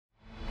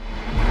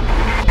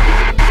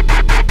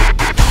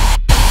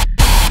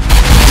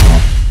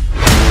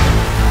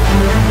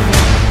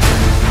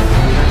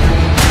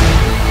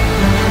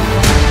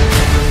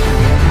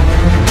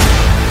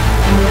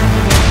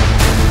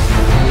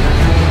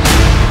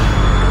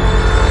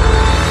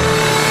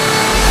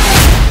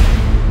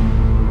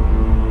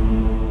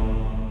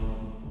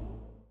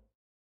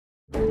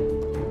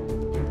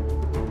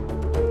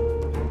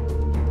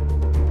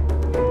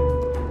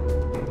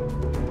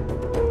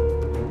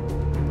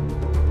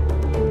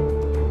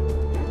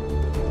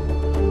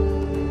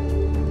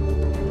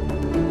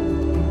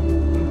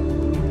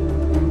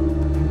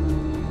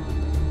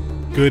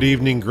Good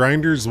evening,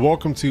 Grinders.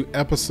 Welcome to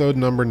episode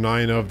number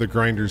 9 of the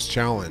Grinders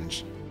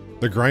Challenge.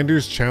 The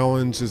Grinders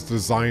Challenge is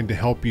designed to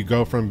help you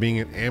go from being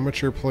an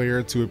amateur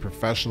player to a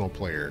professional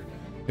player.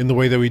 And the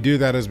way that we do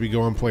that is we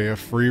go and play a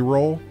free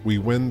roll. We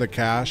win the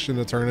cash in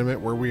a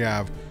tournament where we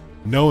have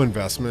no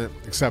investment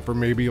except for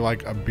maybe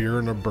like a beer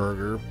and a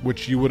burger,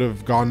 which you would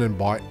have gone and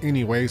bought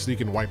anyway, so you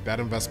can wipe that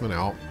investment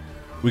out.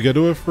 We go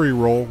to a free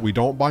roll. We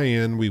don't buy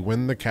in. We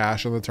win the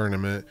cash in the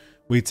tournament.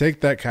 We take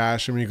that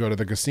cash and we go to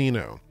the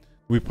casino.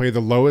 We play the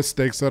lowest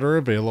stakes that are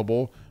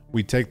available.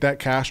 We take that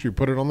cash, we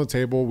put it on the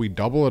table, we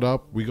double it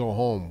up, we go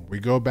home. We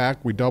go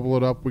back, we double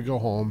it up, we go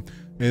home,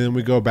 and then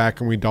we go back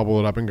and we double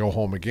it up and go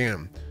home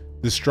again.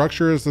 The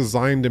structure is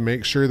designed to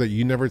make sure that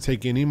you never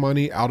take any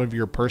money out of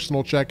your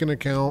personal checking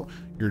account,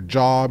 your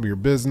job, your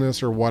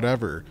business, or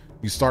whatever.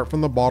 You start from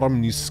the bottom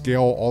and you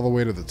scale all the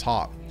way to the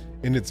top.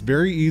 And it's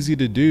very easy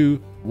to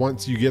do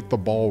once you get the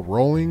ball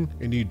rolling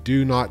and you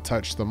do not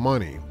touch the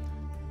money.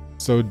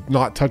 So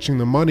not touching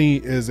the money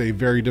is a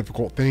very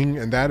difficult thing,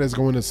 and that is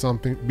going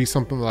to be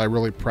something that I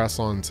really press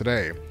on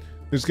today.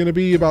 There's going to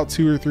be about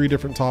 2 or 3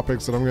 different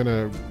topics that I'm going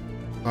to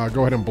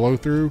go ahead and blow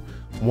through.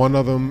 One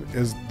of them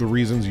is the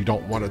reasons you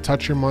don't want to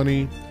touch your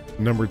money.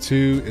 Number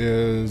 2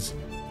 is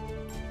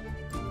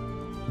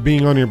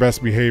being on your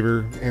best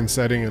behavior and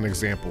setting an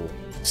example,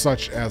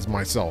 such as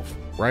myself,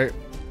 right?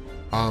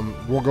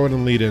 We'll go ahead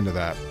and lead into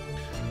that.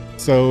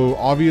 So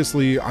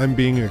obviously I'm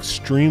being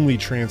extremely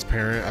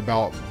transparent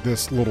about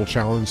this little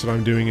challenge that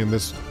I'm doing in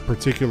this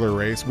particular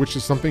race, which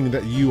is something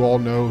that you all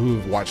know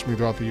who've watched me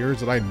throughout the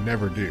years that I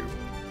never do.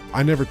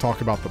 I never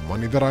talk about the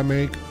money that I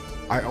make.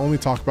 I only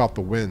talk about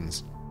the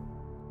wins.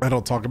 I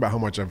don't talk about how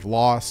much I've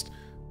lost.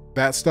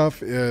 That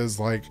stuff is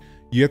like,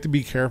 you have to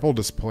be careful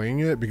displaying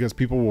it because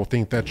people will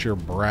think that you're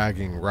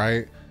bragging,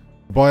 right?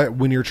 But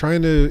when you're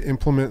trying to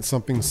implement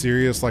something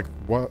serious like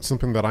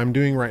something that I'm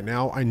doing right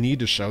now, I need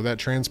to show that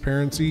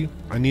transparency.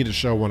 I need to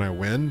show when I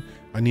win.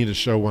 I need to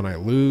show when I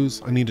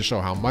lose. I need to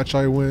show how much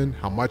I win,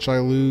 how much I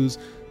lose,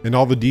 and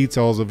all the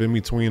details of in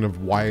between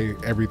of why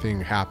everything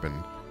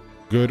happened,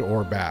 good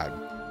or bad.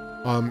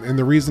 And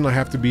the reason I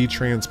have to be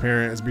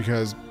transparent is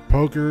because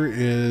poker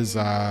is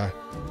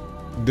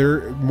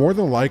more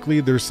than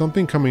likely there's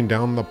something coming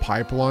down the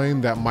pipeline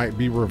that might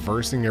be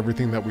reversing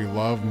everything that we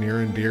love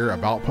near and dear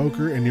about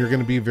poker, and you're going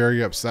to be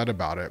very upset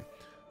about it.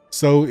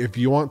 So if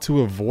you want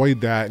to avoid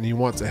that and you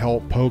want to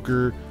help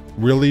poker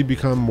really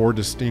become more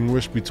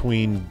distinguished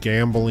between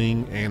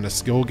gambling and a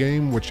skill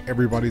game, which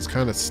everybody's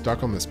kind of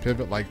stuck on this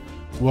pivot like,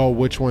 well,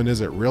 which one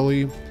is it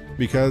really?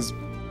 Because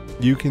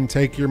you can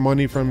take your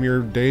money from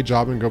your day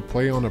job and go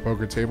play on a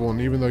poker table,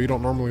 and even though you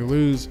don't normally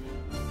lose,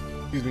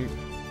 excuse me,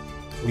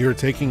 you're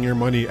taking your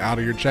money out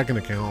of your checking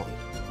account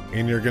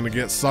and you're going to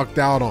get sucked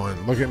out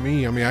on. Look at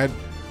me. I mean,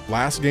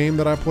 last game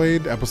that I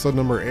played, episode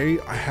number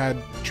 8, I had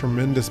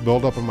tremendous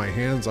buildup in my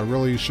hands. I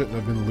really shouldn't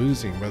have been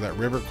losing, but that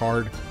river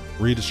card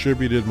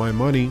redistributed my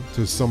money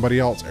to somebody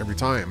else every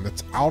time.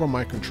 That's out of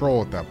my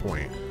control at that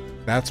point.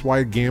 That's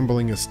why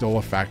gambling is still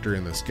a factor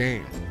in this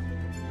game.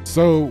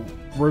 So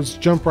let's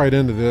jump right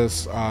into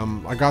this.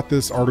 I got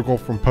this article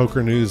from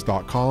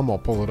PokerNews.com. I'll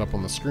pull it up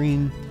on the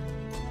screen.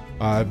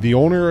 The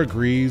owner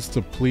agrees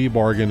to plea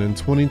bargain in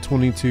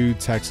 2022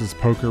 Texas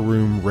poker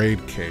room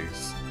raid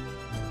case.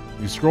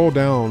 You scroll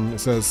down, it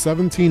says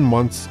 17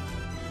 months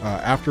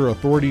after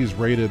authorities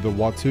raided the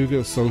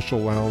Watauga Social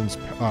Lounge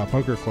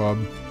Poker Club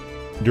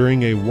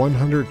during a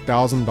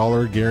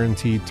 $100,000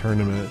 guaranteed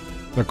tournament,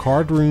 the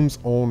card room's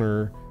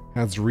owner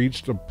has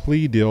reached a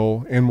plea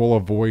deal and will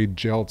avoid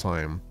jail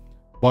time,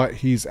 but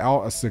he's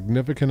out a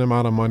significant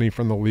amount of money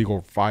from the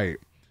legal fight.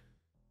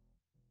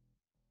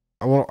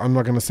 I'm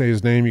not going to say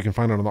his name. You can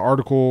find it on the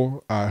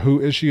article. Who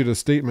issued a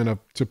statement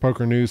to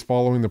Poker News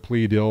following the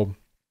plea deal,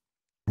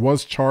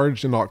 was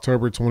charged in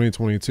October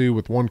 2022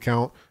 with 1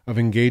 count of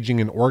engaging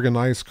in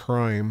organized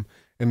crime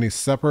and a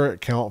separate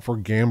count for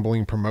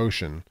gambling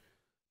promotion.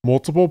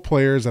 Multiple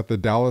players at the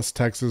Dallas,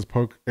 Texas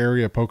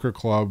area poker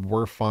club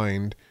were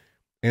fined,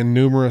 and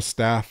numerous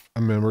staff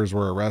members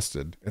were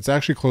arrested. It's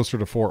actually closer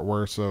to Fort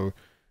Worth, so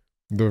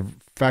the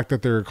fact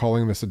that they're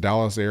calling this a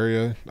Dallas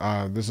area,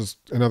 this is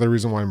another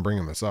reason why I'm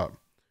bringing this up.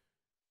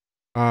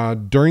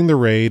 During the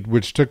raid,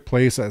 which took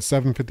place at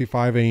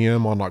 7:55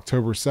 a.m. on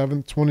October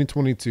 7th,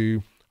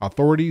 2022,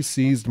 authorities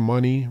seized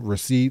money,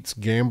 receipts,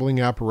 gambling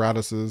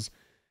apparatuses,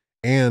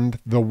 and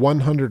the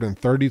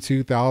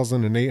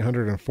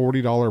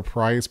 $132,840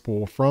 prize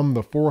pool from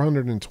the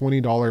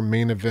 $420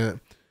 main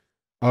event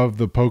of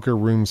the Poker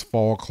Room's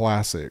Fall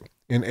Classic.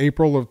 In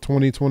April of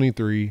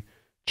 2023,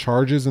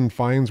 charges and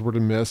fines were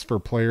dismissed for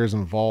players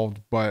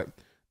involved, but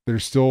there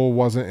still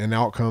wasn't an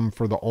outcome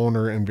for the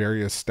owner and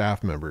various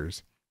staff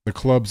members. The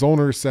club's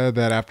owner said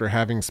that after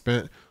having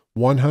spent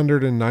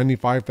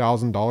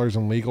 $195,000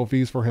 in legal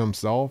fees for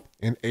himself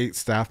and 8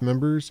 staff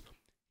members,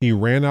 he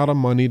ran out of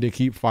money to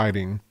keep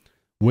fighting.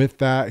 With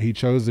that, he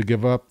chose to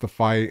give up the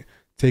fight,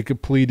 take a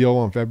plea deal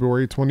on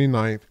February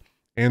 29th,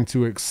 and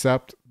to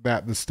accept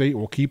that the state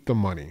will keep the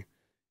money.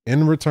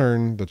 In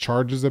return, the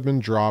charges have been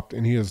dropped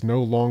and he is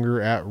no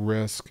longer at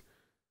risk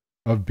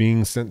of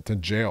being sent to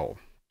jail.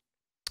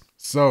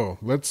 So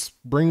let's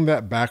bring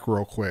that back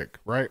real quick,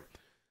 right?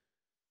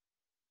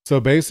 So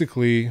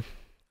basically,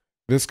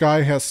 this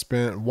guy has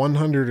spent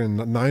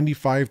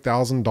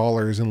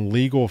 $195,000 in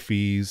legal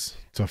fees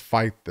to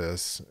fight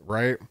this,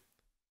 right?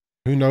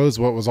 Who knows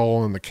what was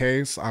all in the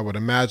case? I would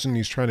imagine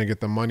he's trying to get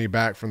the money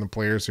back from the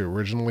players who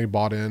originally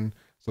bought in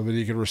so that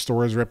he could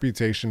restore his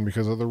reputation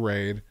because of the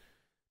raid.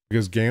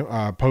 Because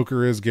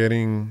poker is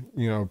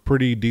getting,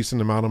 pretty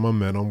decent amount of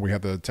momentum. We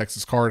have the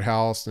Texas Card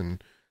House,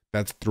 and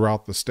that's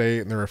throughout the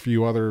state. And there are a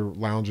few other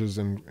lounges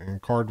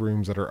and card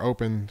rooms that are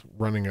open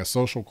running as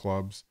social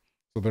clubs.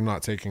 So they're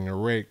not taking a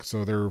rake.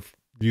 So they're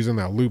using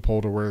that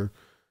loophole to where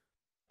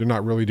they're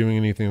not really doing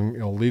anything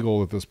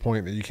illegal at this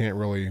point that you can't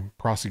really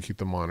prosecute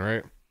them on,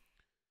 right?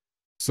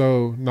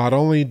 So not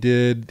only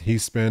did he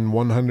spend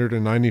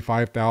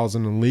 $195,000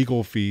 in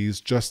legal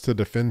fees just to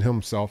defend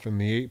himself and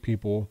the 8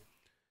 people,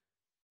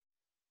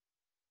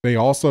 they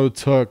also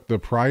took the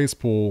prize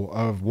pool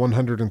of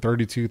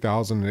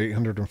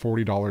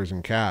 $132,840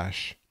 in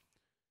cash.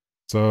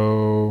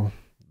 So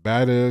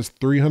that is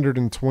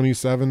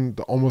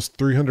almost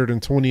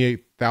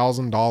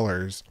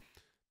 $328,000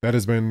 that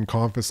has been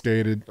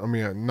confiscated. I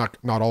mean,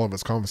 not all of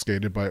it's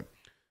confiscated, but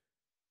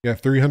yeah,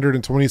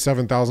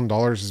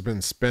 $327,000 has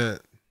been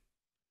spent,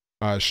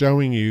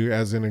 showing you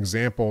as an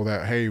example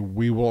that, hey,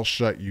 we will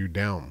shut you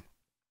down.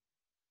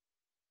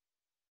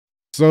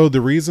 So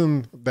the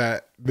reason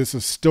that this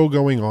is still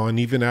going on,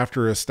 even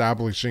after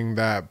establishing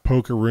that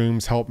poker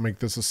rooms help make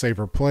this a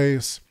safer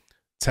place,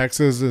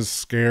 Texas is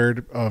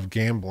scared of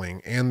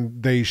gambling,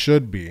 and they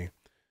should be.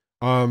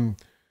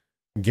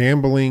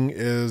 Gambling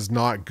is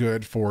not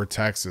good for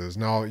Texas.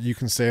 Now, you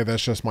can say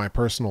that's just my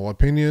personal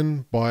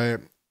opinion, but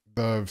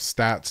the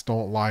stats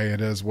don't lie. It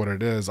is what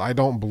it is. I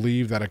don't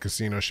believe that a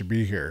casino should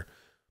be here.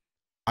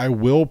 I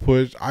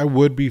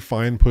would be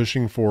fine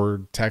pushing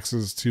for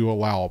Texas to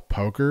allow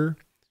poker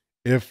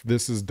if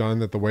this is done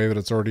the way that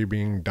it's already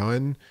being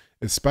done,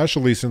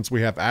 especially since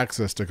we have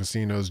access to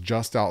casinos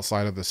just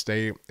outside of the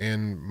state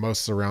and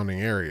most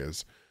surrounding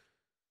areas.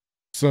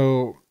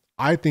 So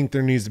I think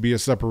there needs to be a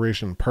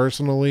separation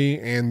personally,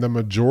 and the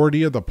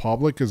majority of the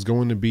public is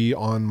going to be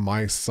on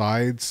my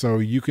side. So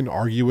you can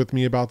argue with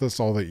me about this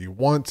all that you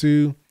want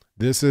to.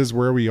 This is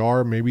where we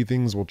are. Maybe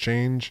things will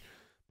change,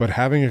 but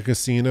having a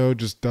casino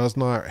just does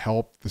not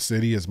help the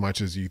city as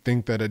much as you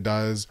think that it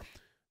does.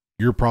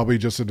 You're probably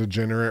just a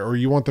degenerate, or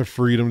you want the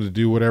freedom to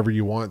do whatever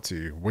you want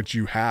to, which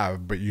you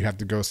have, but you have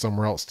to go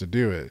somewhere else to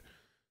do it.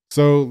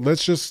 So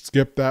let's just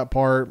skip that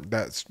part.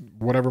 That's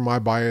whatever my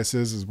bias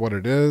is what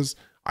it is.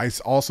 I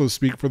also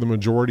speak for the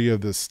majority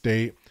of the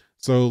state.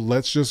 So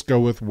let's just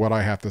go with what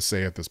I have to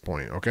say at this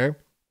point. Okay.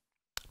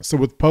 So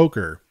with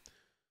poker,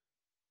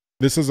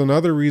 this is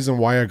another reason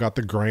why I got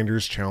the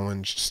Grinders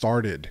Challenge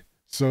started.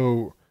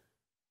 So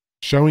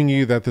showing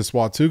you that this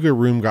Watauga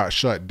room got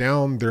shut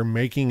down, they're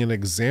making an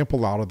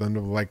example out of them to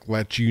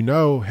let you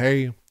know,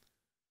 hey,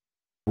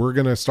 we're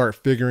going to start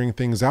figuring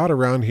things out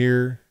around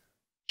here.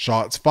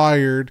 Shots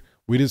fired.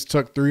 We just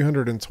took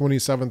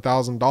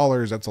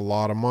 $327,000. That's a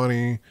lot of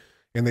money.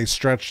 And they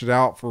stretched it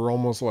out for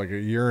almost like a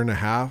year and a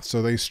half.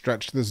 So they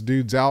stretched this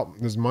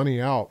money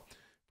out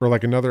for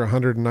like another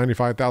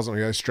 $195,000.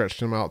 Yeah, they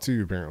stretched him out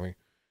too, apparently.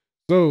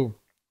 So,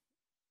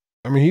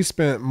 I mean, he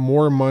spent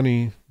more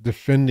money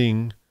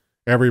defending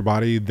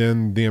everybody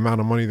than the amount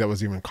of money that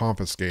was even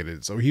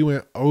confiscated. So he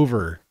went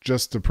over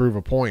just to prove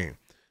a point.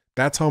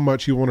 That's how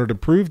much he wanted to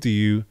prove to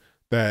you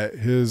that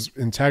his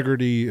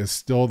integrity is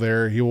still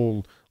there. He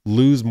will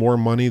lose more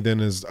money than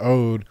is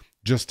owed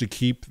just to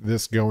keep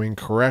this going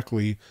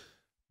correctly,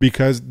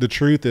 because the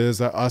truth is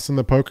that us in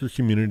the poker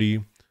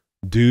community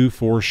do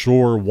for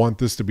sure want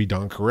this to be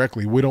done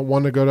correctly. We don't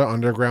want to go to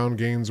underground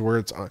games where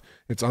it's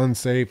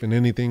unsafe and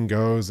anything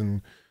goes,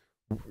 and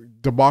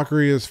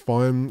debauchery is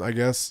fun, I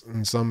guess,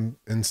 in some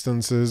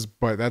instances,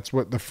 but that's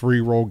what the free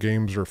roll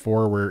games are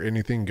for, where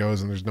anything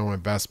goes and there's no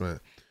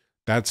investment.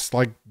 That's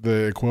like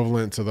the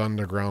equivalent to the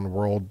underground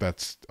world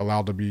that's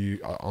allowed to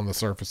be on the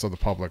surface of the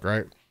public,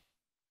 right?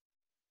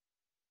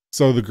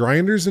 So the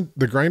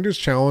Grinders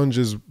Challenge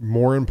is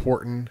more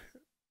important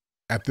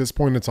at this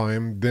point in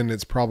time than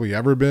it's probably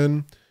ever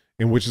been,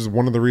 and which is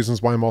one of the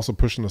reasons why I'm also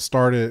pushing to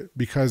start it,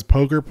 because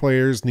poker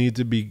players need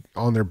to be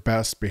on their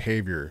best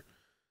behavior.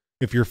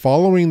 If you're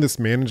following this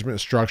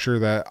management structure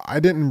that I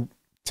didn't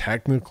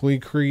technically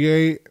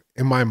create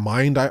in my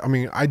mind, I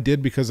mean, I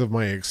did because of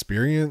my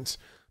experience,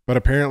 but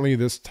apparently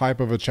this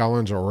type of a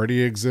challenge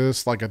already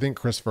exists. Like I think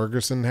Chris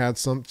Ferguson had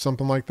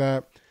something like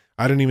that.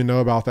 I didn't even know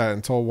about that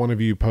until one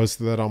of you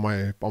posted that on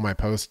my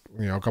post,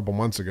 a couple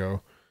months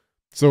ago.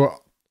 So,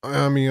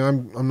 I mean,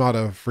 I'm not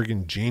a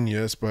freaking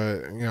genius,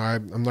 but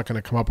I'm not going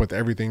to come up with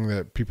everything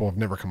that people have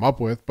never come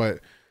up with, but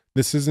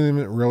this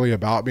isn't really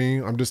about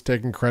me. I'm just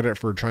taking credit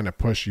for trying to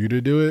push you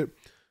to do it.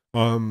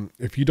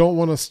 If you don't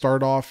want to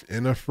start off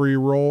in a free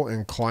roll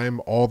and climb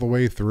all the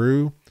way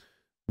through,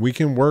 we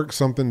can work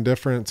something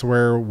different to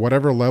where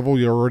whatever level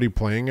you're already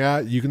playing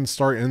at, you can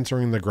start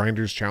entering the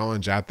Grinders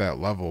Challenge at that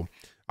level.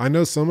 I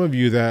know some of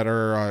you that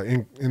are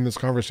in this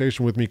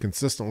conversation with me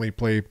consistently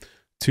play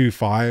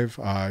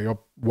 2-5,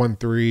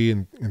 1-3,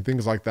 and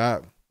things like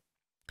that.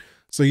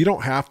 So you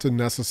don't have to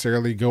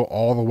necessarily go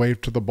all the way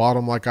to the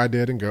bottom like I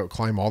did and go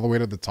climb all the way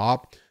to the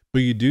top,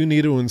 but you do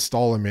need to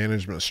install a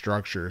management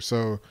structure.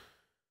 So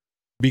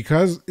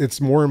because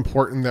it's more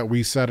important that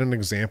we set an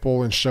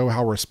example and show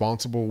how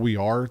responsible we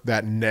are,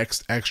 that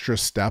next extra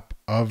step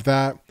of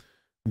that,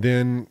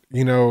 then,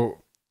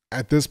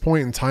 at this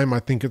point in time, I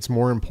think it's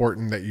more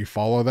important that you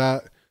follow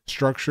that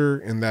structure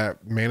and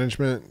that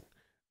management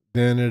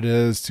than it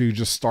is to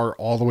just start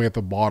all the way at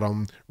the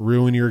bottom,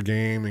 ruin your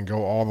game, and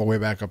go all the way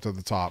back up to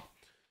the top.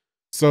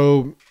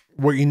 So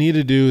what you need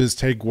to do is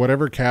take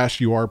whatever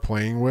cash you are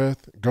playing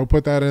with, go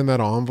put that in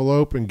that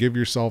envelope and give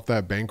yourself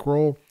that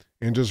bankroll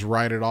and just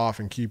write it off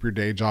and keep your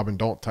day job and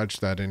don't touch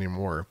that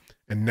anymore.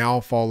 And now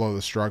follow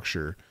the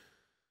structure.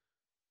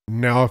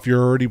 Now, if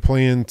you're already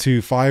playing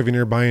 2-5 and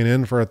you're buying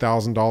in for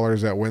 $1,000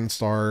 at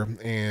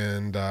WinStar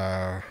and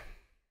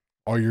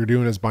all you're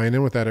doing is buying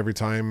in with that every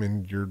time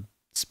and you're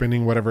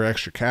spending whatever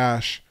extra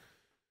cash,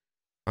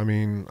 I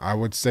mean, I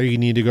would say you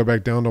need to go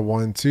back down to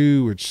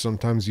 1-2, which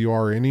sometimes you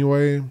are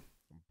anyway.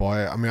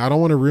 But I mean, I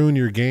don't want to ruin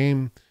your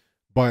game,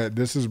 but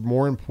this is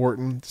more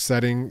important,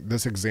 setting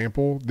this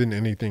example, than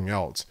anything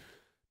else,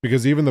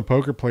 because even the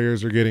poker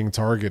players are getting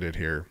targeted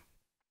here.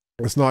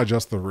 It's not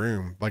just the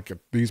room. Like,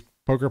 these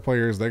poker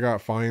players, they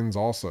got fines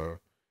also.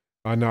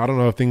 Now, I don't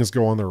know if things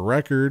go on their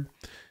record.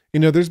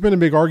 There's been a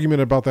big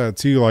argument about that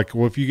too. Like,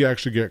 well, if you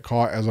actually get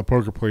caught as a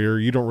poker player,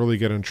 you don't really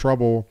get in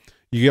trouble.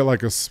 You get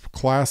like a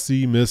Class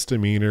C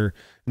misdemeanor,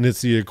 and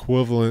it's the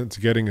equivalent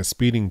to getting a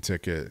speeding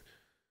ticket.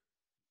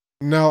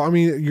 Now, I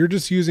mean, you're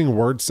just using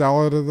word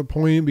salad at the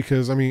point,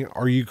 because, I mean,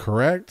 are you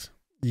correct?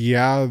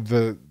 Yeah,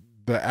 the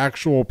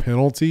actual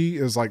penalty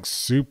is like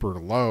super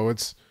low.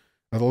 It's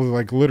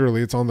like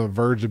literally it's on the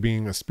verge of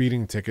being a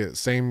speeding ticket,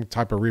 same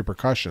type of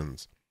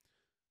repercussions.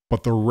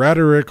 But the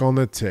rhetoric on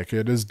the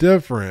ticket is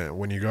different.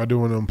 When you go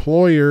to an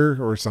employer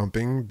or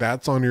something,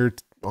 that's on your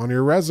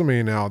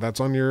resume now.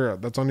 That's on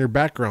your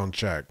background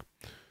check.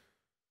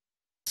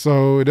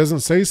 So it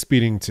doesn't say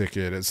speeding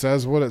ticket. It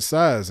says what it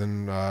says.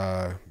 And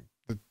I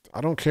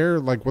don't care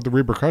like what the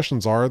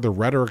repercussions are. The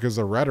rhetoric is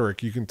the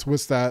rhetoric. You can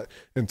twist that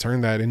and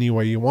turn that any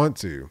way you want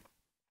to.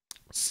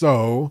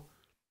 So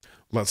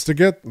let's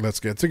get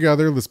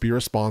together. Let's be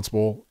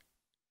responsible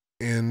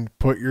and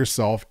put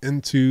yourself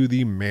into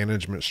the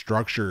management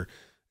structure.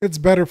 It's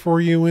better for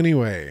you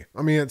anyway.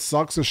 I mean, it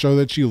sucks to show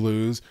that you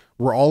lose.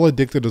 We're all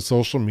addicted to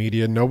social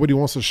media. Nobody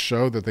wants to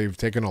show that they've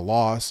taken a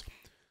loss,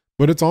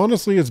 but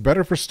it's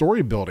better for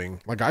story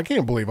building. Like, I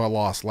can't believe I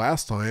lost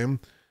last time.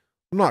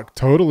 I'm not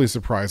totally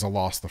surprised I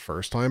lost the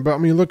first time, but I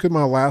mean, look at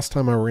my last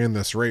time I ran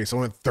this race. I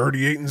went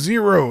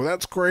 38-0.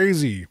 That's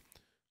crazy.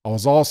 I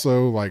was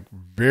also like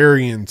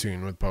very in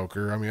tune with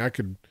poker. I mean,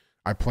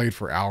 I played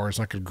for hours.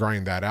 I could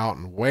grind that out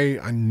and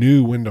I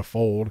knew when to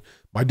fold.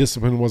 My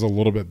discipline was a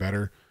little bit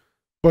better,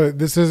 but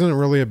this isn't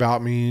really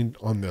about me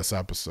on this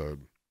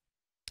episode.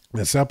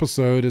 This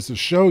episode is to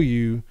show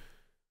you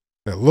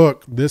that,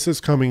 look, this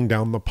is coming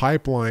down the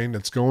pipeline.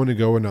 It's going to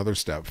go another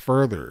step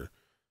further.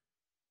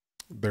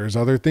 There's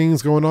other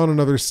things going on in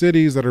other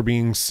cities that are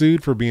being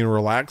sued for being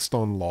relaxed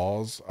on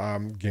laws.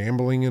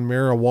 Gambling and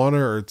marijuana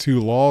are two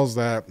laws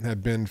that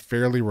had been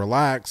fairly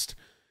relaxed,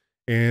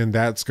 and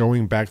that's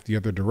going back the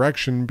other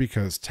direction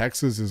because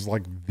Texas is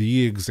like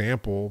the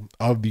example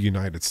of the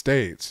United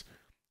States.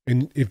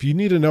 And if you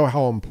need to know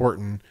how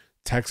important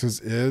Texas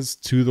is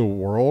to the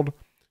world,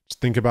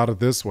 just think about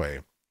it this way.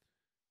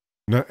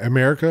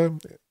 America,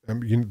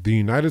 the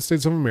United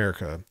States of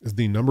America, is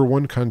the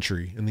 #1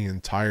 country in the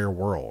entire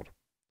world.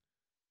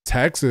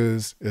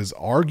 Texas is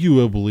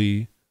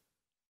arguably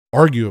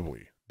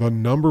the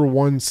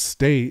 #1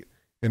 state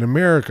in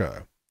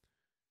America.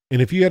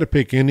 And if you had to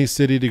pick any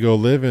city to go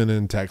live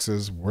in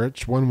Texas,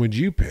 which one would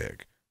you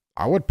pick?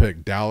 I would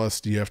pick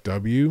Dallas,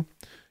 DFW.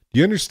 Do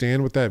you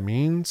understand what that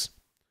means?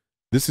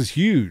 This is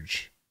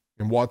huge.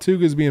 And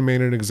Watauga is being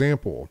made an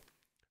example.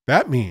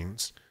 That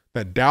means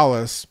that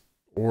Dallas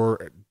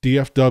or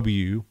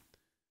DFW,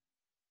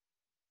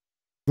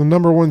 the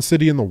 #1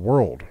 city in the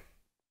world.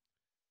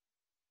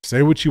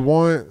 Say what you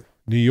want.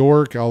 New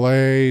York,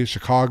 LA,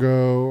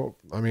 Chicago,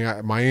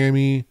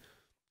 Miami.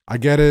 I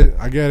get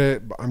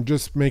it. But I'm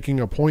just making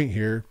a point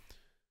here.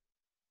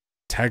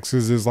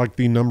 Texas is like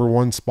the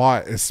 #1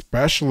 spot,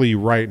 especially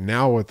right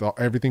now with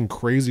everything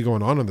crazy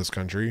going on in this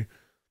country.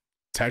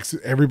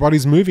 Texas,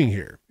 everybody's moving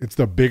here. It's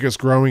the biggest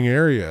growing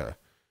area.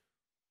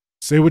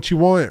 Say what you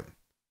want.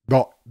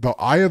 The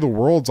eye of the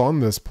world's on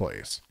this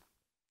place.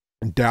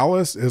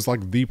 Dallas is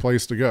like the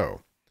place to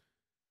go.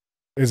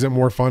 Is it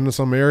more fun in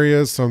some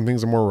areas? Some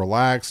things are more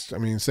relaxed. I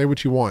mean, say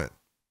what you want.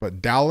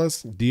 But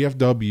Dallas,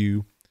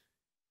 DFW,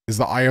 is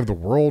the eye of the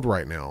world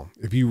right now.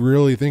 If you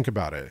really think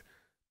about it,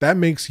 that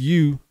makes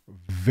you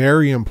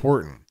very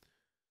important.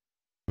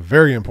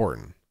 Very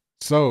important.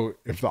 So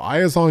if the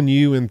eye is on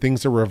you and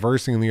things are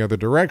reversing in the other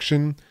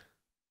direction,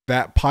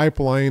 that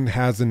pipeline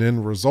has an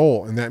end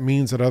result. And that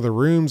means that other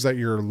rooms that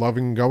you're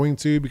loving going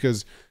to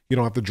because you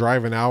don't have to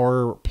drive an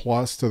hour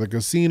plus to the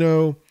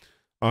casino,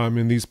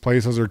 and these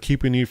places are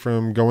keeping you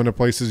from going to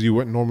places you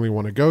wouldn't normally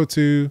want to go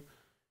to,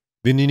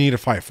 then you need to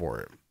fight for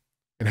it.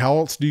 And how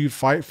else do you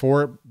fight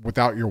for it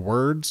without your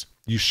words?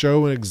 You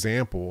show an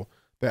example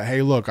that,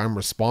 hey, look, I'm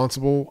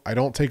responsible. I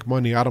don't take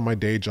money out of my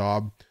day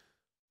job.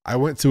 I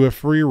went to a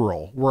free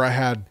roll where I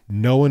had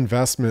no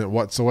investment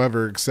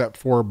whatsoever except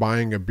for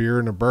buying a beer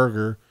and a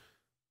burger,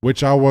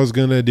 which I was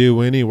going to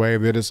do anyway.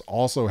 That just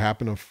also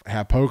happened to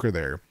have poker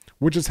there,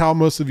 which is how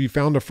most of you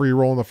found a free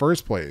roll in the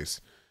first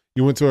place.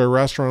 You went to a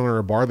restaurant or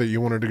a bar that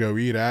you wanted to go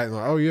eat at, and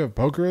like, oh, you have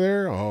poker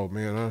there? Oh,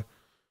 man,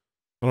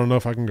 I don't know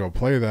if I can go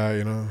play that,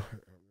 you know?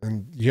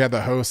 And you had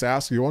the host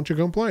ask you, why don't you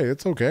come play?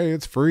 It's okay.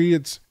 It's free.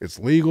 It's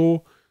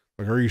legal.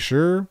 Like, are you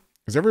sure?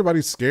 Because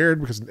everybody's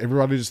scared because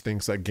everybody just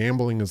thinks that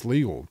gambling is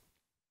legal.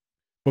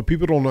 But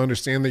people don't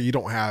understand that you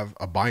don't have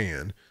a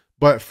buy-in.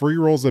 But free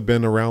rolls have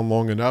been around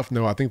long enough.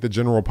 No, I think the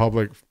general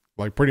public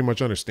like pretty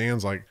much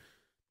understands like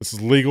this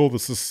is legal,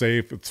 this is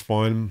safe, it's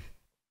fun.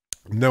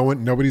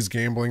 Nobody's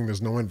gambling,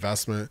 there's no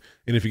investment.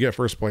 And if you get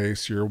first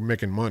place, you're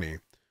making money.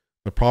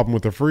 The problem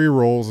with the free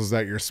rolls is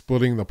that you're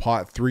splitting the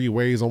pot 3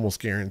 ways,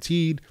 almost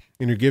guaranteed,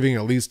 and you're giving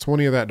at least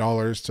 20 of that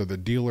dollars to the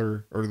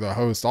dealer or the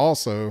host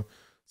also.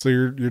 So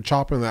you're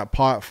chopping that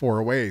pot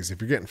 4 ways.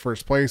 If you're getting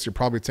first place, you're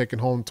probably taking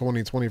home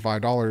 $20,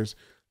 $25,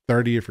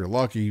 30 if you're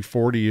lucky,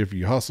 40 if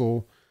you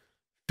hustle,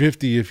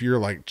 50 if you're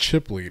like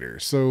chip leader.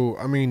 So,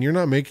 I mean, you're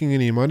not making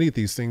any money at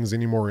these things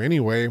anymore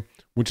anyway,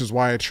 which is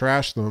why I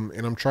trash them.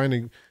 And I'm trying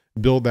to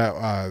build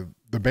that,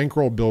 the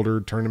bankroll builder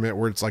tournament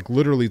where it's like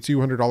literally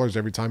 $200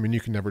 every time and you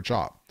can never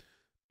chop.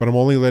 But I'm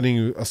only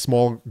letting a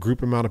small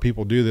group amount of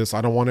people do this.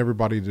 I don't want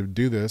everybody to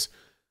do this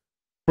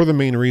for the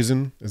main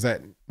reason is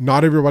that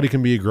not everybody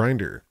can be a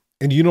grinder.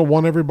 And you don't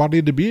want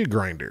everybody to be a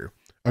grinder.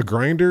 A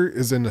grinder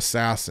is an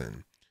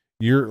assassin.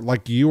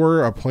 You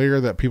are a player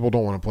that people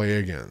don't want to play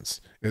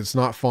against. It's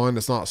not fun.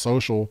 It's not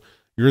social.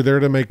 You're there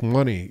to make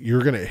money.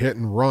 You're going to hit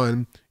and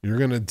run. You're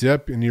going to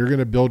dip and you're going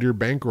to build your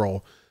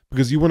bankroll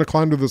because you want to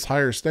climb to those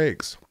higher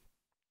stakes.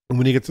 And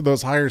when you get to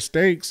those higher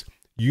stakes,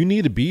 you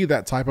need to be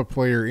that type of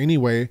player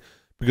anyway,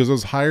 because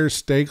those higher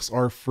stakes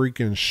are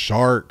freaking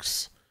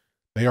sharks.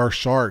 They are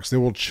sharks. They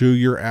will chew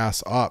your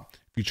ass up.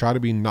 If you try to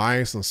be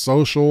nice and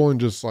social and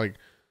just like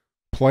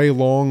play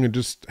long and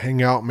just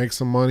hang out, make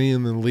some money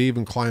and then leave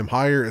and climb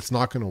higher, it's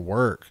not going to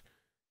work.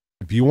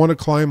 If you want to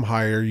climb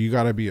higher, you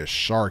got to be a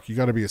shark. You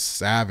got to be a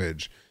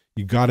savage.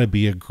 You got to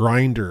be a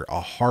grinder, a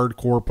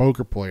hardcore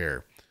poker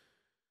player.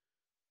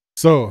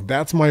 So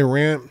that's my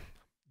rant.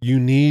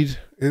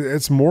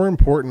 It's more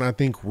important, I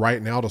think,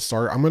 right now to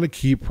start. I'm going to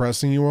keep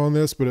pressing you on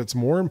this, but it's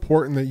more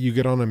important that you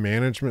get on a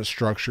management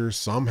structure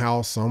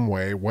somehow, some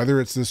way,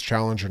 whether it's this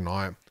challenge or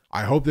not.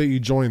 I hope that you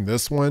join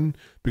this one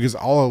because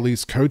I'll at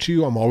least coach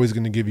you. I'm always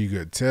going to give you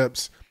good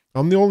tips.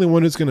 I'm the only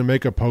one who's going to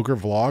make a poker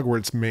vlog where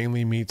it's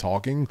mainly me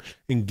talking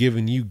and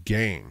giving you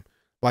game.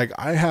 Like,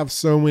 I have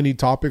so many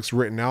topics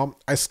written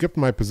out. I skipped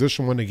my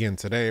position one again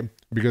today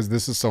because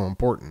this is so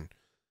important.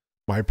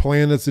 My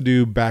plan is to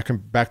do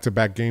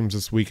back-to-back games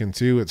this weekend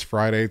too. It's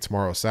Friday,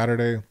 tomorrow,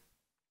 Saturday.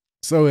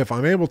 So if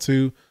I'm able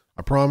to,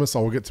 I promise I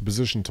will get to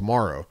position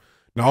tomorrow.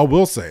 Now I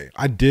will say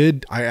I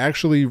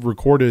actually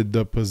recorded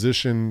the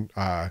position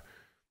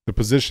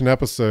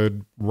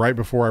episode right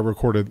before I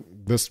recorded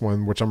this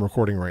one, which I'm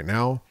recording right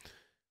now,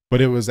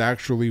 but it was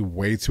actually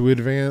way too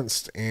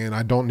advanced and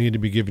I don't need to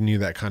be giving you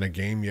that kind of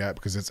game yet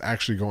because it's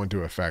actually going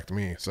to affect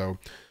me. So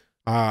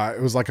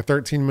it was like a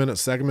 13-minute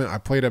segment. I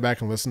played it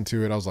back and listened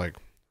to it. I was like,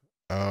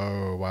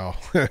 oh, wow.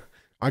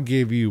 I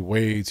gave you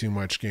way too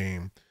much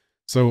game.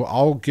 So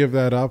I'll give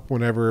that up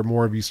whenever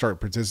more of you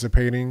start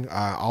participating.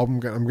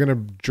 I'm going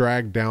to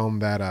drag down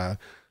that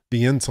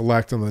the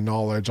intellect and the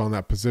knowledge on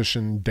that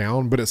position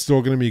down, but it's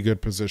still going to be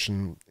good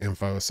position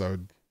info. So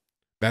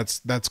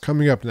that's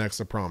coming up next,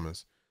 I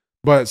promise.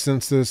 But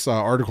since this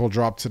article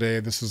dropped today,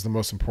 this is the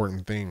most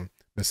important thing.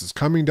 This is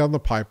coming down the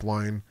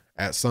pipeline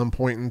at some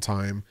point in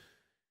time.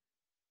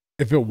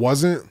 If it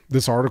wasn't,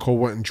 this article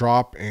wouldn't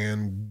drop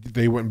and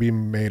they wouldn't be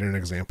made an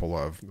example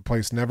of. The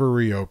place never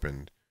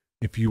reopened.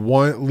 If you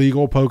want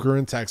legal poker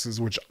in Texas,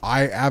 which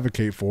I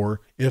advocate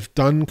for, if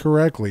done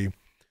correctly,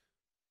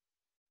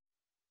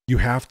 you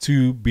have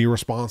to be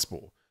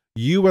responsible.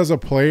 You as a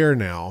player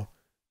now,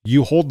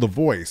 you hold the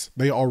voice.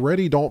 They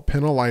already don't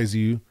penalize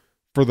you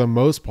for the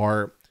most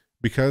part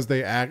because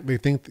they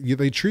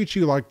treat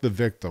you like the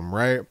victim,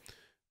 right?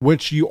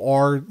 Which you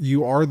are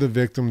the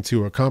victim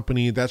to a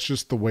company. That's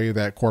just the way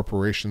that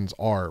corporations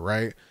are,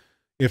 right?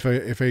 If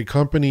a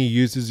company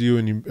uses you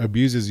and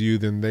abuses you,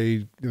 then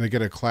they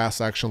get a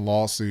class action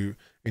lawsuit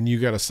and you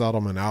get a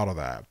settlement out of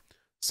that.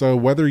 So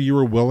whether you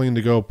were willing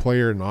to go play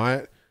or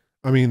not,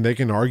 I mean, they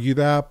can argue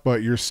that,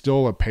 but you're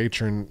still a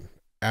patron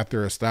at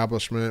their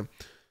establishment.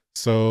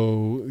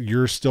 So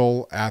you're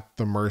still at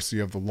the mercy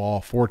of the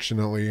law,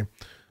 fortunately.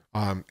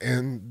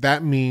 And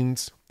that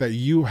means that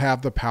you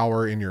have the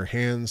power in your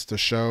hands to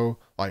show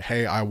like,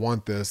 hey, I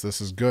want this. This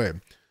is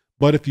good.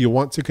 But if you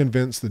want to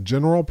convince the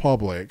general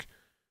public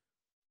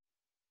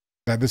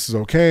that this is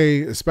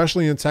okay,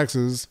 especially in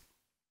Texas,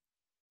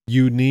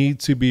 You need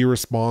to be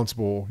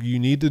responsible. You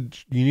need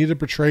to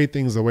portray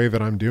things the way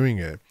that I'm doing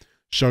it.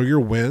 Show your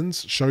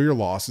wins, show your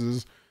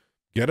losses,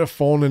 get a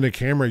phone and a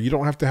camera. You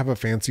don't have to have a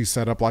fancy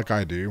setup like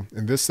I do.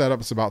 And this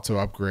setup is about to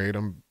upgrade.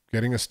 I'm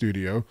getting a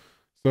studio.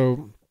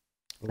 So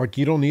like,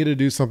 you don't need to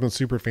do something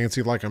super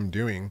fancy like I'm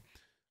doing.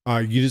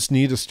 You just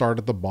need to start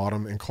at the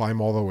bottom and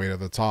climb all the way to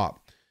the top.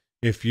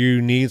 If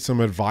you need some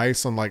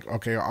advice on like,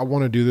 okay, I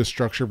want to do this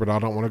structure, but I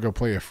don't want to go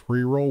play a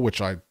free roll, which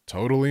I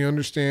totally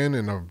understand.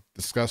 And I've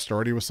discussed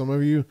already with some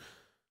of you,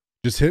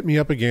 just hit me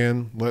up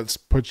again. Let's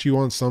put you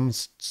on some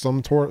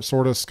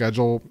sort of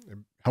schedule,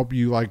 help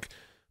you like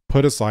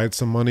put aside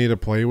some money to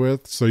play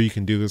with so you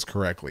can do this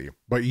correctly.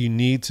 But you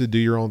need to do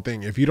your own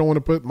thing. If you don't want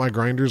to put my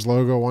Grinders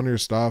logo on your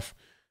stuff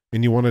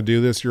and you want to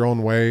do this your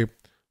own way,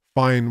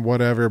 fine,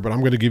 whatever, but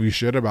I'm going to give you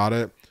shit about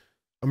it.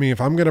 I mean,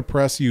 if I'm going to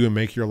press you and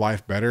make your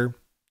life better,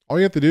 all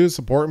you have to do is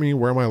support me,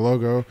 wear my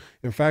logo.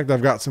 In fact,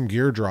 I've got some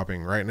gear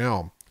dropping right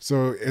now.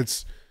 So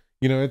it's,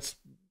 you know, it's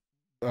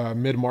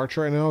mid-March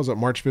right now. Is it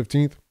March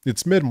 15th?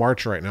 It's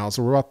mid-March right now.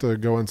 So we're about to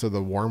go into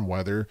the warm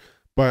weather,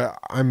 but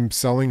I'm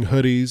selling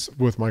hoodies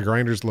with my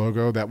Grinders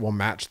logo that will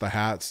match the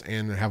hats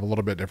and have a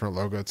little bit different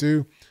logo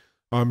too.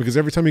 Because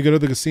every time you go to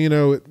the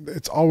casino,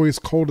 it's always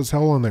cold as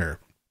hell in there.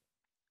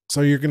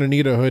 So you're going to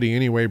need a hoodie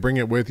anyway. Bring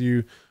it with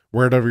you,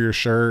 wear it over your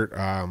shirt.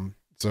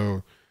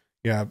 So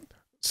yeah.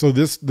 So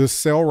this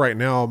sale right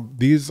now,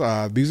 these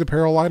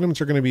apparel items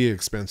are going to be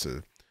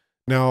expensive.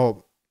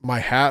 Now, my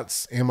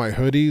hats and my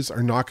hoodies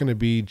are not going to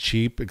be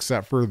cheap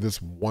except for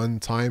this one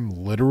time,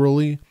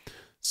 literally.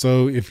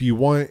 So if you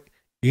want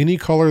any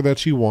color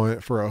that you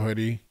want for a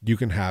hoodie, you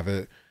can have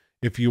it.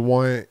 If you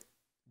want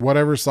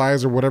whatever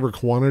size or whatever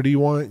quantity you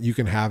want, you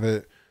can have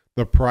it.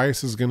 The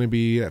price is going to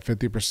be at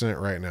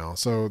 50% right now.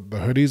 So the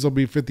hoodies will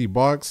be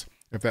 $50.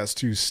 If that's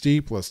too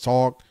steep, let's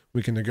talk.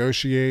 We can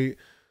negotiate.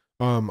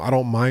 I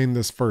don't mind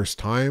this first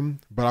time,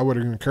 but I would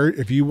encourage,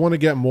 if you want to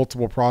get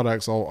multiple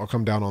products, I'll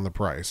come down on the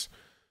price.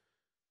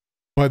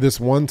 But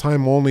this one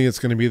time only, it's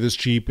going to be this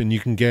cheap and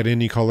you can get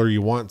any color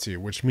you want to,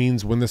 which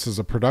means when this is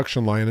a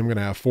production line, I'm going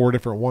to have 4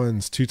 different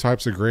ones, 2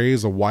 types of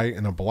grays, a white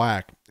and a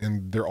black,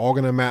 and they're all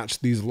going to match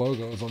these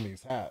logos on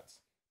these hats.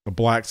 The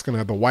black's going to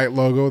have the white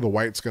logo, the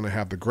white's going to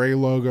have the gray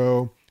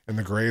logo, and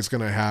the gray is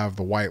going to have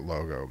the white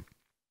logo.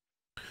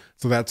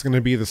 So that's going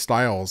to be the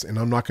styles, and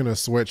I'm not going to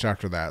switch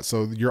after that.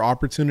 So your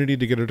opportunity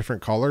to get a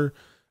different color,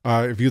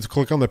 if you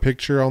click on the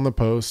picture on the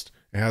post,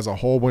 it has a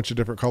whole bunch of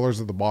different colors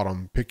at the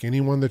bottom. Pick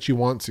any one that you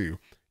want to.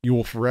 You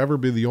will forever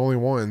be the only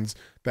ones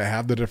that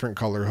have the different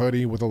color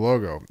hoodie with a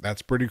logo.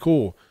 That's pretty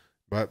cool,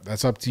 but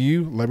that's up to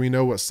you. Let me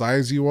know what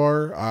size you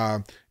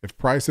are. If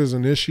price is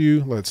an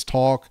issue, let's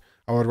talk.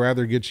 I would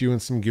rather get you in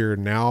some gear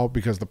now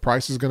because the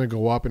price is going to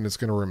go up and it's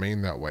going to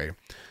remain that way.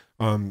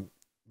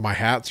 My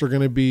hats are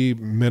going to be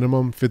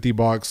minimum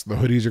 $50. The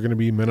hoodies are going to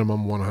be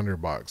minimum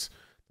 $100.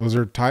 Those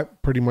are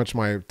pretty much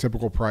my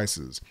typical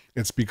prices.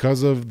 It's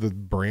because of the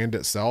brand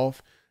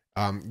itself.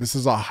 This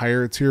is a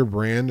higher tier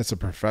brand. It's a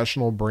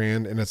professional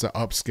brand and it's an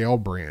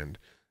upscale brand.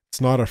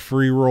 It's not a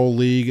free roll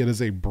league. It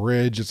is a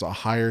bridge. It's a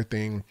higher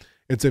thing.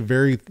 It's a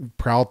very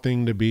proud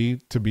thing to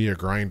be a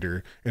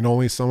grinder, and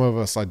only some of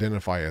us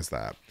identify as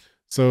that.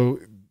 So,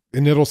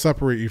 and it'll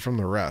separate you from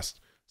the rest.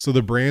 So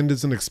the brand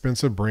is an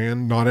expensive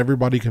brand. Not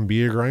everybody can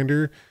be a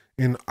grinder,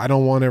 and I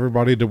don't want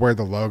everybody to wear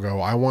the logo.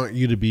 I want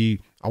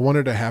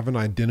it to have an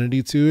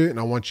identity to it, and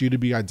I want you to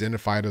be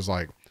identified as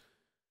like,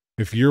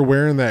 if you're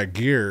wearing that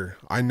gear,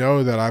 I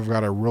know that I've got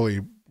to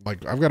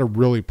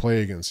really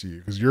play against you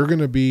because you're going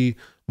to be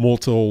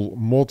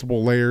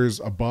multiple layers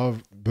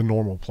above the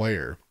normal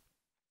player.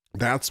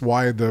 That's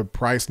why the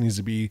price needs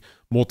to be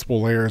multiple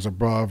layers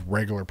above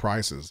regular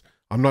prices.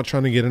 I'm not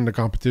trying to get into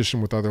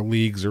competition with other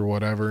leagues or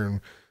whatever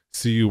and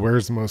see who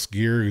wears the most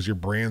gear because your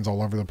brand's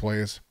all over the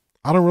place.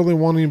 I don't really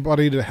want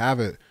anybody to have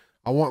it.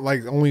 I want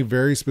like only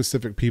very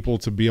specific people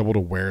to be able to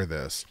wear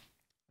this.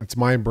 It's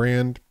my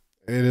brand.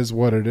 It is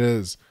what it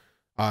is.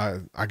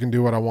 I can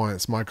do what I want.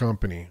 It's my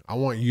company. I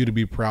want you to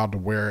be proud to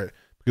wear it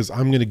because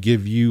I'm going to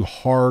give you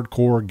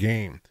hardcore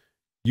game.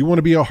 You want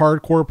to be a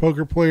hardcore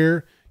poker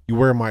player? You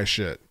wear my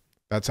shit.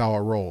 That's how it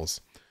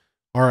rolls.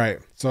 All right.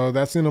 So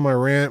that's the end of my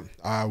rant.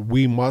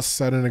 We must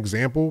set an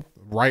example,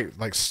 right?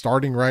 Like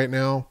starting right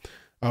now.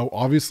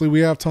 Obviously we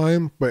have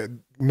time, but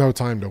no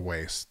time to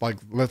waste. Like,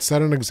 let's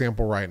set an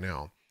example right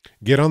now.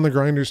 Get on the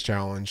Grinders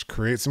Challenge,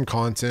 create some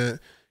content,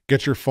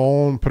 get your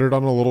phone, put it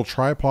on a little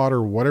tripod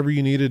or whatever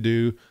you need to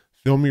do.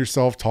 Film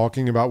yourself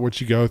talking about what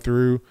you go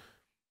through.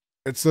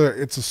 It's a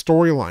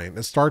storyline.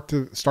 It's start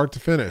to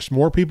finish.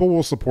 More people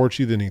will support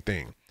you than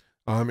anything.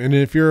 And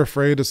if you're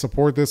afraid to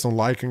support this and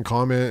like and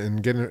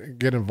comment and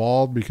get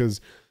involved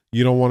because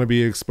you don't want to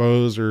be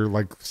exposed or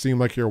like seem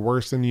like you're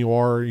worse than you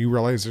are, you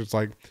realize it's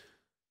like,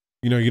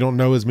 you know, you don't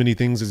know as many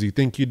things as you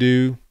think you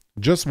do.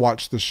 Just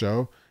watch the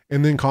show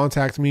and then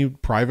contact me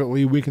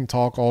privately. We can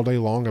talk all day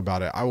long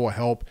about it. I will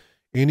help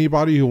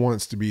anybody who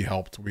wants to be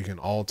helped. We can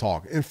all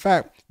talk. In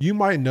fact, you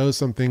might know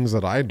some things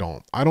that I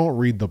don't. I don't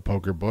read the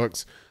poker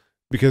books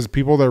because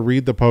people that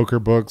read the poker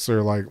books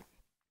are like,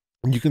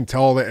 You can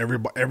tell that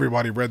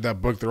everybody read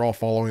that book. They're all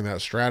following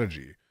that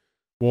strategy.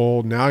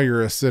 Well, now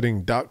you're a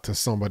sitting duck to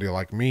somebody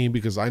like me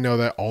because I know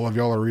that all of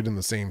y'all are reading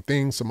the same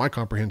thing. So my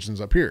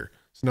comprehension's up here.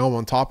 So now I'm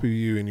on top of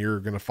you and you're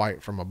going to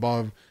fight from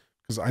above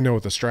because I know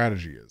what the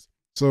strategy is.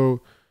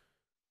 So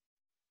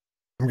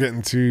I'm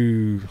getting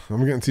too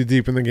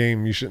deep in the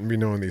game. You shouldn't be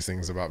knowing these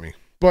things about me.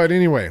 But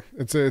anyway,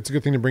 it's a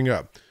good thing to bring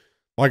up.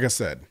 Like I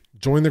said,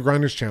 join the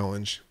Grinders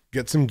Challenge,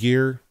 get some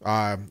gear.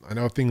 I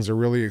know things are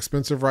really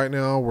expensive right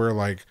now. We're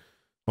like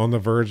on the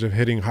verge of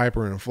hitting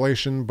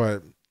hyperinflation,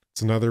 but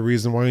it's another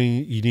reason why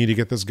you need to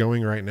get this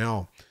going right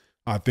now.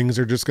 Things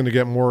are just going to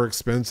get more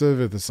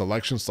expensive if the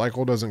selection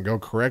cycle doesn't go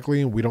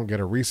correctly and we don't get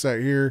a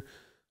reset here.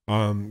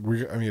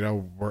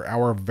 Where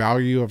our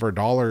value of our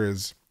dollar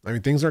is,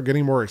 things aren't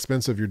getting more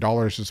expensive. Your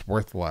dollar is just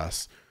worth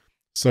less.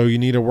 So you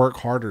need to work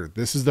harder.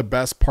 This is the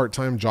best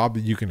part-time job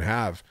that you can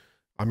have.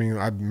 I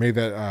made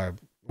that,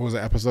 what was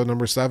it, episode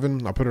number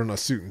 7? I put on a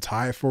suit and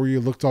tie for you.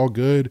 It looked all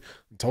good.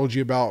 I told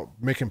you about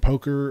making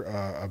poker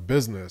a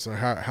business. And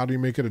how do you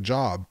make it a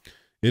job?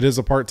 It is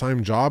a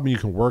part-time job and you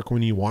can work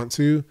when you want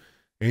to,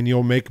 and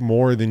you'll make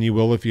more than you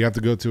will if you have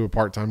to go to a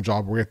part-time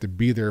job where you have to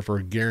be there for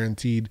a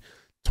guaranteed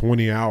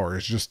 20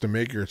 hours just to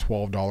make your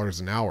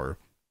 $12 an hour.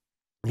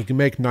 You can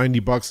make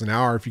 $90 an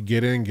hour if you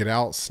get in, get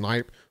out,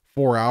 snipe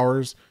 4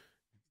 hours.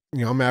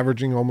 I'm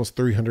averaging almost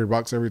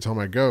 $300 every time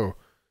I go.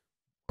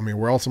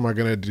 Where else am I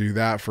going to do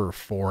that for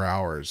 4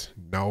 hours?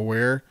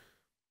 Nowhere.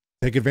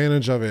 Take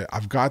advantage of it.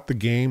 I've got the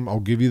game. I'll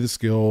give you the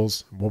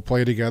skills. We'll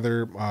play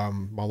together.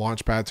 My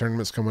Launchpad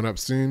tournament's coming up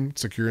soon.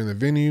 Securing the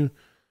venue.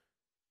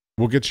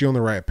 We'll get you on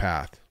the right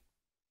path.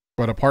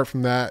 But apart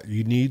from that,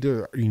 you need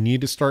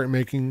to start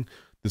making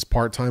this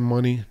part-time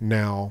money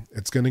now.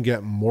 It's going to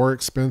get more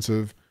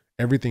expensive.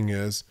 Everything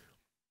is.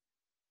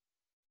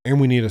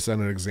 And we need to set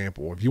an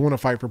example. If you want to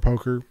fight for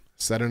poker,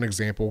 set an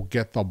example.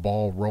 Get the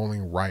ball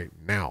rolling right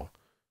now.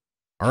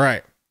 All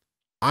right.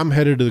 I'm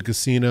headed to the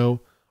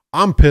casino.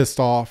 I'm pissed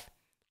off.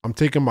 I'm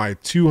taking my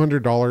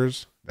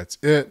 $200. That's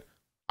it.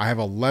 I have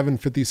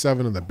 $11.57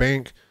 in the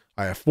bank.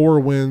 I have 4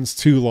 wins,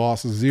 2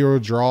 losses, 0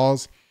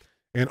 draws.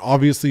 And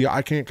obviously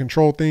I can't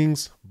control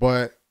things,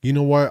 but you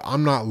know what?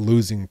 I'm not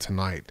losing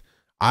tonight.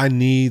 I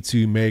need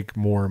to make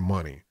more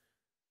money.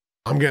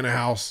 I'm getting a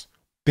house.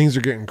 Things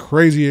are getting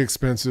crazy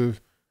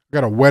expensive. I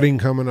got a wedding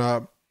coming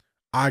up.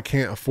 I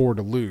can't afford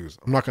to lose.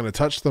 I'm not going to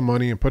touch the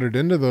money and put it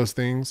into those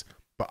things,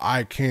 but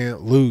I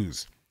can't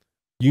lose.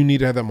 You need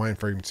to have that mind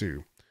frame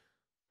too.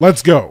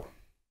 Let's go.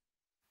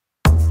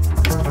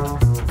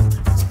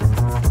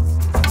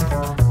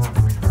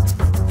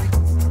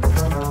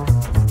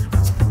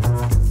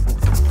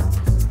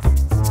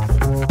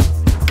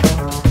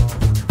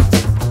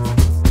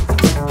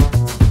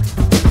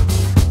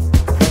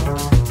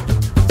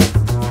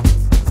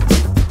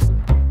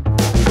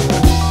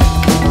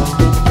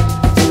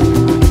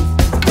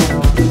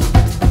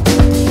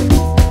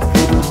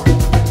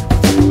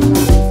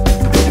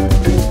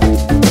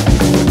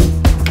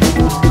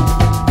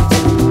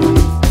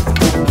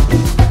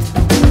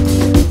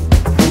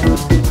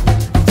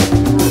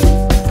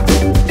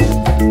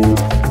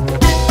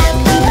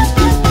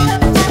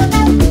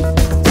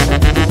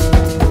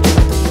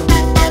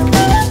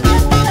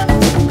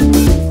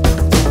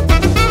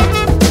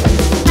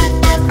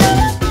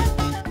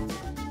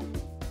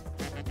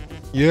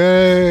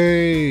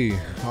 Yay!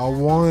 I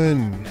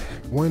won.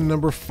 Win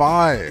number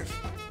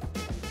 5.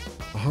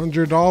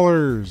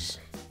 $100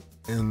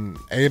 in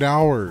 8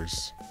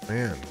 hours.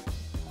 Man,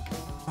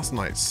 last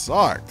night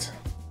sucked.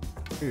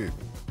 Dude,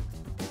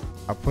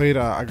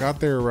 I got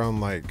there around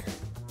like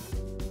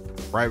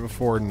right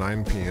before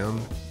 9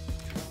 p.m.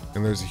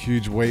 and there's a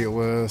huge wait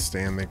list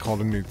and they called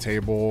a new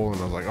table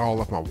and I was like, oh, I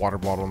left my water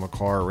bottle in the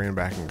car, ran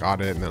back and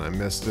got it, and then I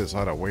missed it, so I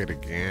had to wait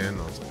again.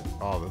 I was like,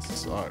 oh, this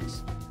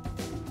sucks.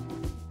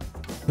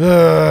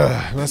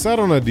 And I sat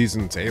on a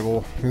decent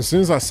table. As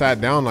soon as I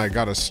sat down, I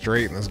got a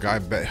straight and this guy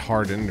bet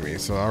hard into me.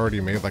 So I already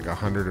made like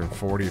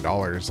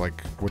 $140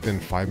 like within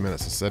 5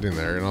 minutes of sitting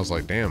there. And I was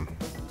like, damn,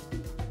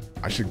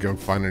 I should go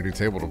find a new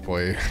table to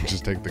play and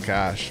just take the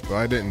cash. But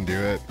I didn't do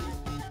it.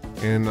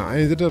 And I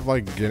ended up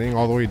like getting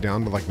all the way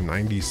down to like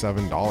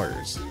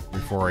 $97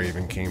 before I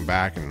even came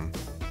back. And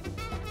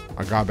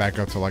I got back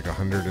up to like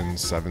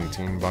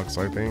 $117,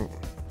 I think,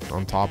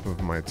 on top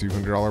of my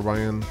 $200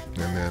 buy-in.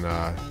 And then,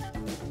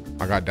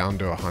 I got down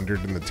to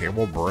 100 and the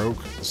table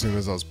broke. As soon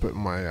as I was putting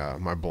my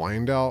my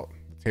blind out,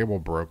 the table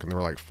broke and there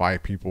were like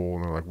 5 people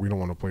and they're like, we don't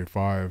want to play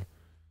 5.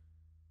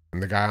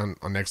 And the guy on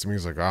next to me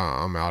was like,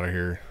 I'm out of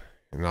here.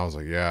 And I was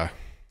like, yeah,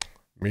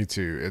 me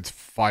too. It's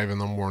 5 in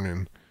the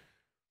morning.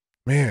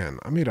 Man,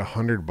 I made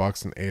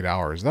 $100 in 8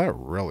 hours. That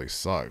really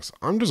sucks.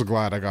 I'm just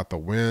glad I got the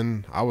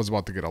win. I was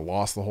about to get a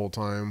loss the whole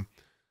time.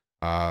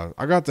 I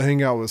got to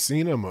hang out with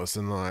Cena most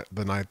of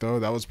the night though.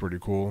 That was pretty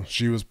cool.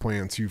 She was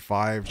playing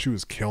 2-5. She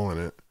was killing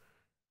it.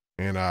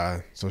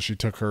 And so she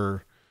took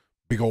her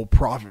big old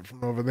profit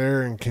from over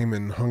there and came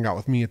and hung out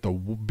with me at the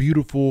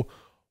beautiful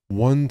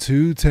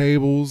 1-2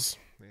 tables.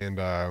 And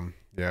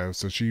yeah,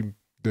 so she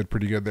did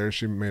pretty good there.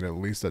 She made at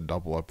least a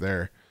double up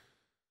there.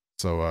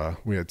 So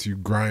we had two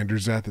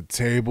grinders at the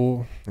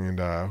table and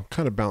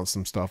kind of bounced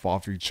some stuff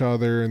off each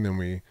other, and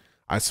then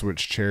I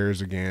switched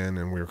chairs again,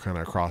 and we were kind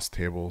of across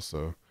tables,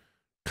 so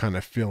kind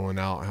of feeling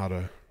out how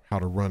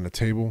to run a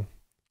table.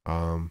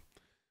 But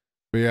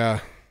yeah,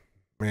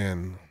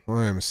 man,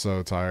 I am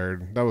so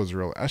tired. That was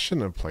real. I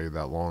shouldn't have played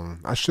that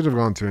long. I should have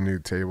gone to a new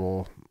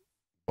table,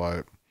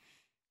 but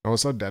I was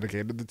so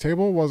dedicated. The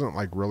table wasn't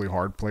like really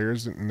hard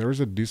players, and there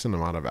was a decent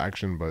amount of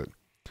action, but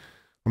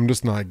I'm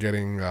just not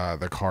getting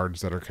the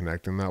cards that are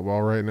connecting that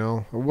well right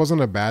now. It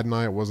wasn't a bad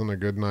night. It wasn't a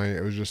good night.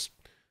 It was just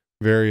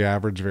very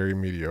average, very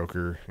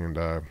mediocre. And,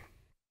 I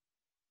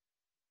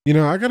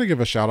got to give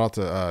a shout out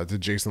to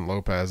Jason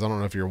Lopez. I don't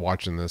know if you're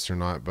watching this or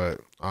not,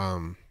 but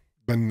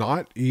the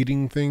not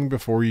eating thing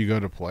before you go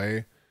to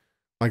play,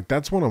 like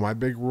that's one of my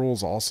big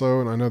rules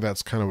also. And I know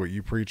that's kind of what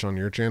you preach on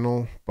your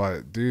channel,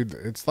 but dude,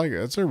 it's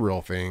a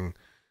real thing.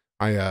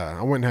 I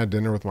went and had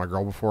dinner with my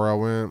girl before I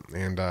went,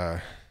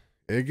 and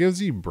it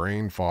gives you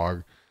brain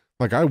fog.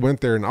 Like I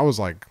went there and I was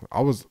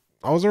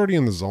already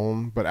in the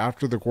zone, but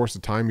after the course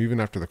of time, even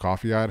after the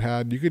coffee I'd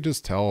had, you could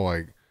just tell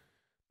like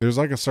there's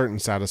like a certain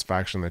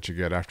satisfaction that you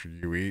get after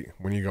you eat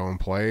when you go and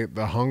play.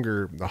 The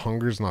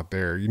hunger's not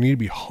there. You need to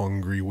be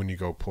hungry when you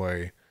go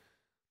play.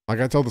 Like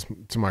I tell this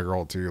to my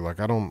girl too. Like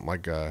I don't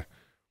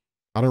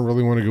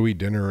really want to go eat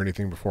dinner or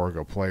anything before I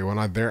go play. When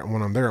I'm there,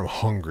 I'm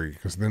hungry,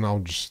 because then I'll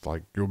just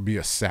like, you'll be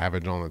a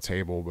savage on the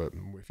table. But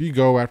if you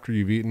go after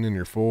you've eaten and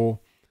you're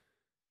full,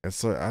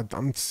 it's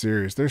I'm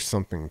serious. There's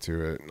something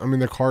to it. I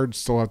mean, the cards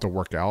still have to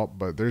work out,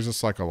 but there's a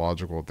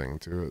psychological thing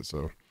to it.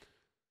 So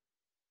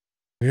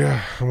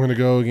yeah, I'm going to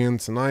go again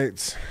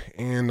tonight,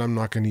 and I'm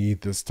not going to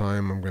eat this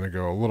time. I'm going to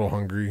go a little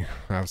hungry,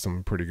 have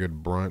some pretty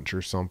good brunch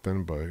or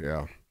something. But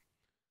yeah,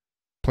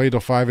 played till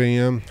 5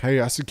 a.m.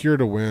 Hey, I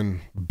secured a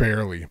win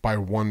barely by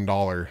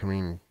 $1. I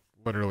mean,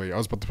 literally, I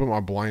was about to put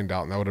my blind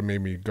out, and that would have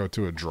made me go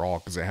to a draw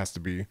because it has to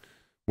be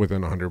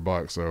within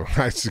 $100. So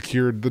I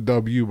secured the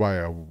W by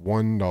a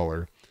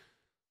 $1.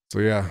 So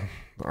yeah,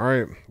 all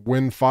right,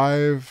 win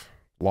 5,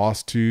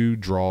 lost 2,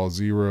 draw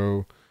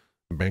 0.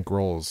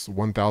 Bankroll is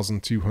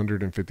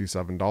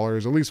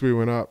 $1,257. At least we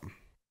went up.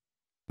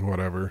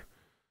 Whatever.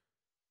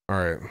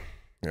 All right.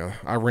 Yeah,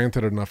 I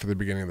ranted enough at the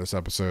beginning of this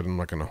episode. I'm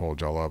not going to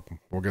hold y'all up.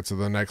 We'll get to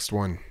the next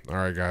one. All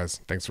right,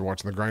 guys. Thanks for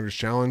watching the Grinders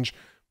Challenge.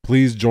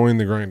 Please join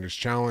the Grinders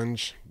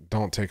Challenge.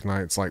 Don't take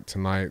nights like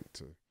tonight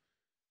to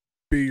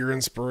be your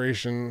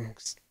inspiration.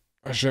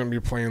 I shouldn't be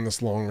playing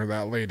this long or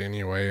that late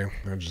anyway.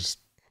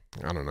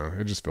 I don't know.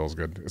 It just feels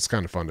good. It's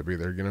kind of fun to be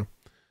there, you know?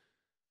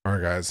 All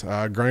right, guys.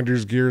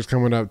 Grinders gear is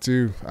coming up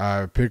too.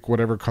 Pick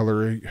whatever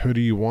color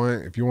hoodie you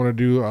want. If you want to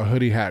do a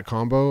hoodie hat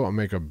combo, I'll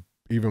make a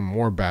even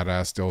more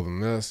badass deal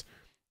than this.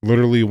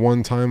 Literally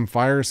one-time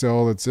fire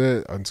sale. That's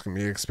it. It's gonna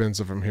be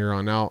expensive from here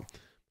on out.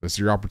 This is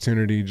your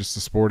opportunity just to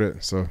support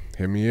it. So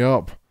hit me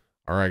up.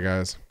 All right,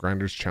 guys.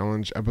 Grinders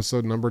Challenge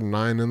episode number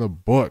 9 in the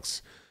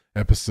books.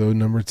 Episode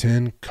number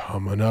 10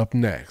 coming up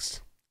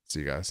next.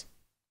 See you guys.